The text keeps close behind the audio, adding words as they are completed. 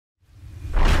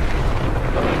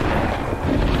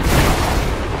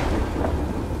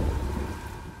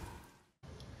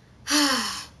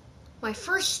my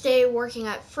first day working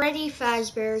at Freddy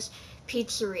Fazbear's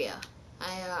Pizzeria.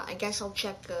 I guess I'll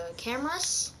check the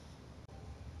cameras.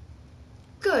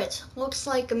 Good. Looks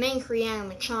like the main three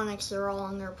animatronics are all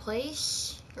in their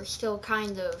place. They're still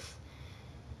kind of,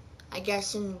 I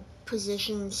guess, in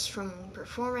positions from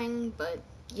performing, but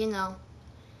you know,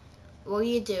 what do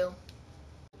you do?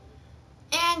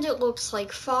 And it looks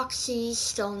like Foxy's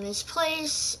still in his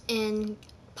place in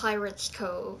Pirate's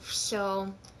Cove,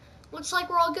 so looks like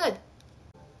we're all good.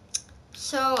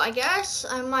 So I guess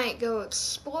I might go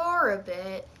explore a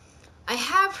bit. I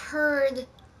have heard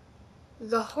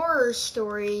the horror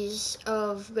stories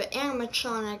of the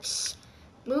animatronics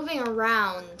moving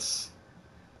around.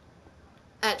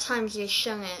 At times they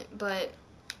shouldn't, but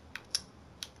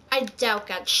I doubt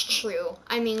that's true.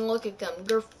 I mean, look at them.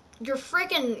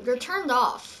 They're turned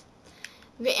off.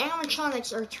 The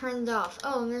animatronics are turned off.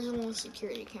 Oh, and there's a little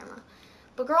security camera.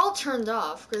 But they're all turned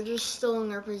off. They're just still in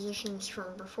their positions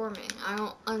from performing. I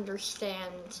don't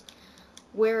understand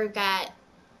where that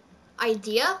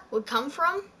idea would come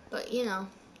from, but you know.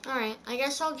 Alright, I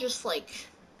guess I'll just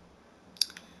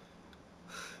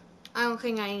I don't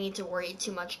think I need to worry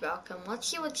too much about them. Let's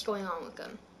see what's going on with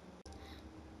them.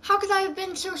 How could I have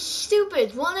been so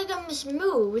stupid? One of them is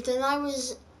moved, and I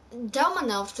was dumb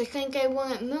enough to think I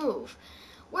wouldn't move.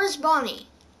 Where's Bonnie?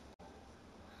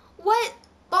 What?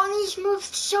 Bonnie's moved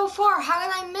so far. How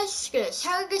did I miss this?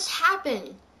 How did this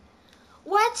happen?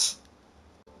 What?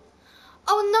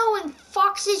 Oh no, and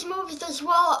Foxy's moved as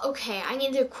well. Okay, I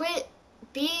need to quit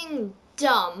being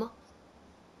dumb.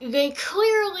 They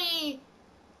clearly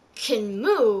can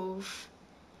move.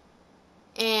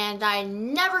 And I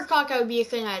never thought that would be a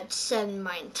thing I'd said in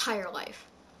my entire life.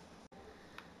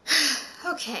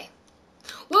 Okay.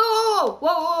 Whoa, whoa,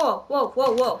 whoa, whoa,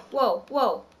 whoa, whoa, whoa,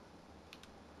 whoa.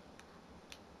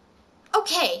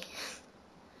 Okay.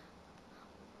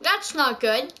 That's not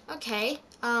good. Okay.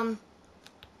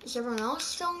 Is everyone else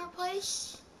still in their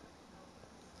place?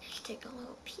 Let's take a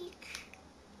little peek.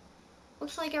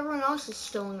 Looks like everyone else is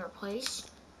still in their place.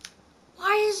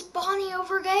 Why is Bonnie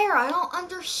over there? I don't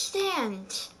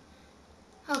understand.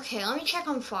 Okay, let me check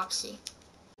on Foxy.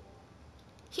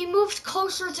 He moved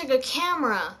closer to the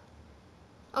camera.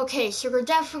 Okay, so they're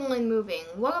definitely moving.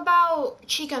 What about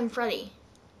Chica and Freddy?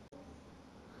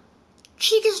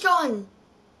 Chica's gone!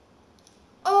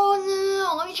 Oh,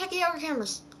 no, let me check the other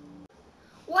cameras.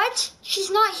 What? She's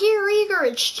not here either,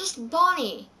 it's just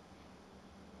Bonnie.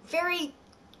 Very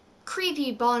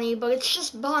creepy Bonnie, but it's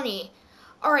just Bonnie.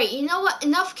 Alright, you know what?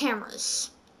 Enough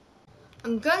cameras.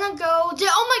 I'm gonna go...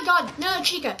 Oh my god! No,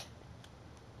 Chica!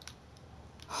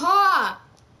 Ha!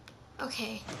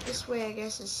 Okay, this way I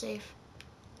guess is safe.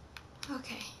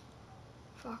 Okay.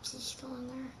 Foxy's still in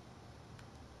there.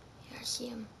 Yeah, I see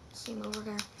him. I see him over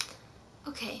there.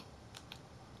 Okay.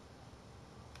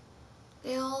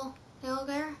 They all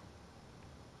there?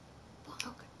 Okay.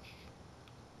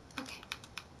 Okay.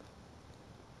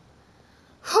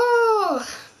 Whew!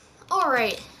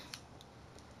 Alright.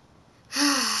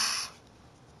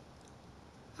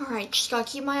 Alright, just gotta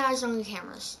keep my eyes on the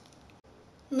cameras.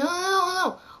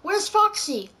 No. Where's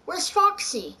Foxy? Where's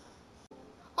Foxy?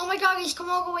 Oh my god, he's come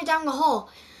all the way down the hall.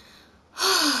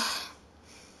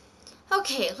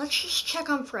 Okay, let's just check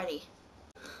on Freddy.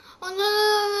 Oh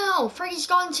no. Freddy's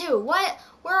gone too. What?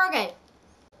 Where are they?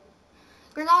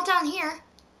 They're not down here.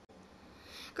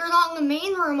 They're not in the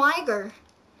main room either.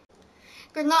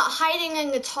 They're not hiding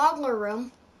in the toddler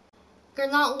room.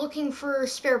 They're not looking for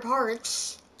spare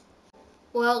parts.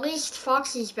 Well, at least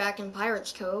Foxy's back in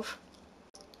Pirate's Cove.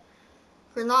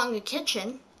 They're not in the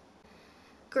kitchen.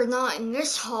 They're not in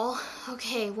this hall.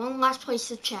 Okay, one last place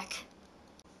to check.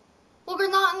 Well, they're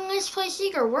not in this place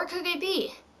either. Where could they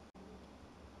be?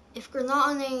 If they're not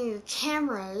on any of the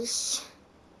cameras...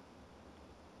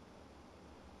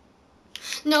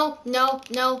 No. Let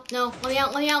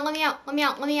me out.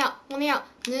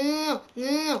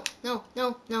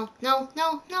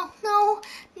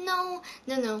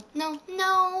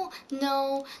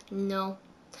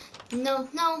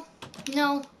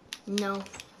 No.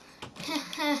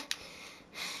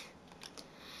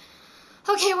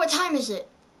 Okay, what time is it?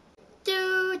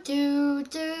 Do.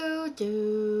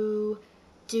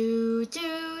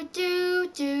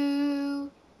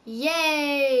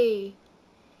 Yay!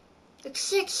 It's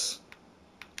 6.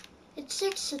 It's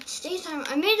 6. It's daytime.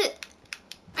 I made it.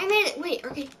 Wait.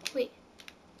 Okay. Wait.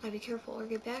 Gotta be careful. Are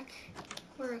they back?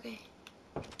 Where are they?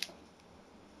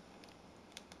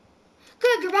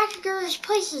 Good. They're back at their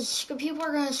places. The people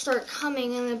are gonna start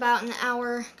coming in about an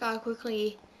hour. Gotta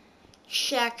quickly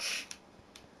check.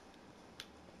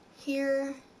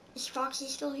 Here. Is Foxy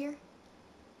still here?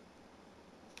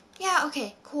 Yeah.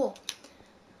 Okay. Cool.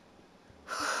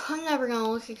 I'm never gonna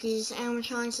look at these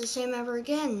animatronics the same ever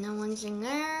again. No one's in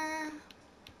there.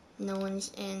 No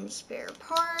one's in spare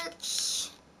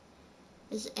parts.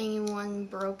 Is anyone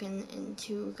broken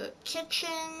into the kitchen?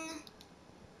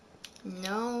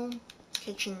 No.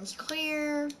 Kitchen's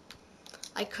clear.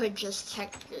 I could just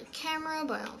check the camera,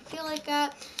 but I don't feel like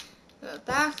that. The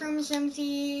bathroom's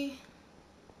empty.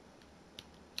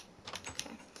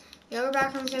 Okay. The other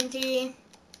bathroom's empty.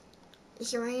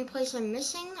 Is there any place I'm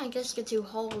missing? I guess the 2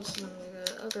 halls in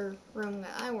the other room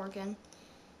that I work in.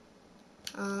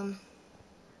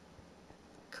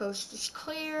 Coast is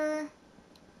clear.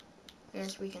 I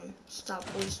guess we can stop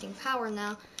wasting power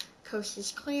now. Coast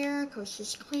is clear. Coast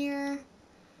is clear.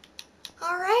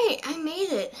 Alright, I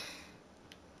made it.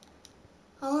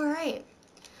 Alright.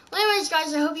 Well, anyways,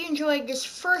 guys, I hope you enjoyed this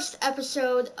first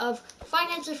episode of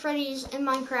Finance at Freddy's in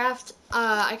Minecraft.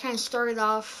 I kind of started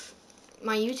off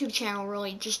my YouTube channel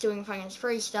really just doing Finance at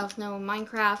Freddy's stuff, no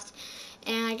Minecraft.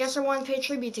 And I guess I wanted to pay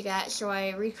tribute to that, so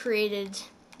I recreated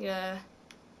the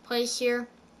place here.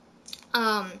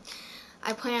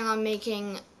 I plan on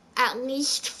making at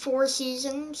least 4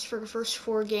 seasons for the first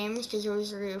 4 games, because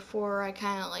those are the 4 I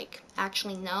kind of like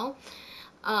actually know.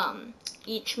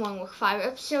 Each one with 5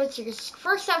 episodes. So this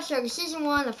first episode of season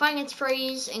 1 of Finance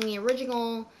Freddy's in the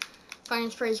original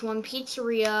Finance Freddy's 1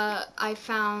 pizzeria. I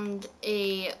found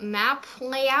a map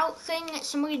layout thing that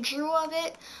somebody drew of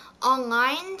it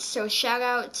online. So shout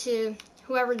out to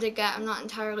whoever did that. I'm not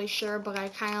entirely sure, but I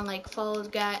kind of like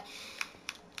followed that.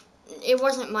 It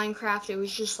wasn't Minecraft, it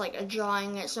was just like a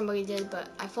drawing that somebody did, but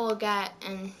I followed that,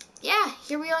 and yeah,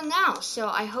 here we are now. So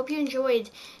I hope you enjoyed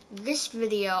this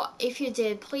video. If you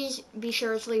did, please be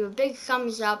sure to leave a big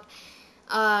thumbs up,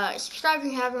 subscribe if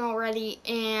you haven't already,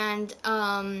 and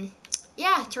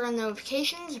yeah, turn on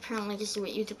notifications. Apparently this is what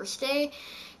YouTubers say.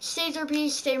 Stay derpy,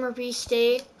 stay merpy,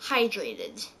 stay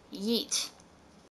hydrated. Yeet.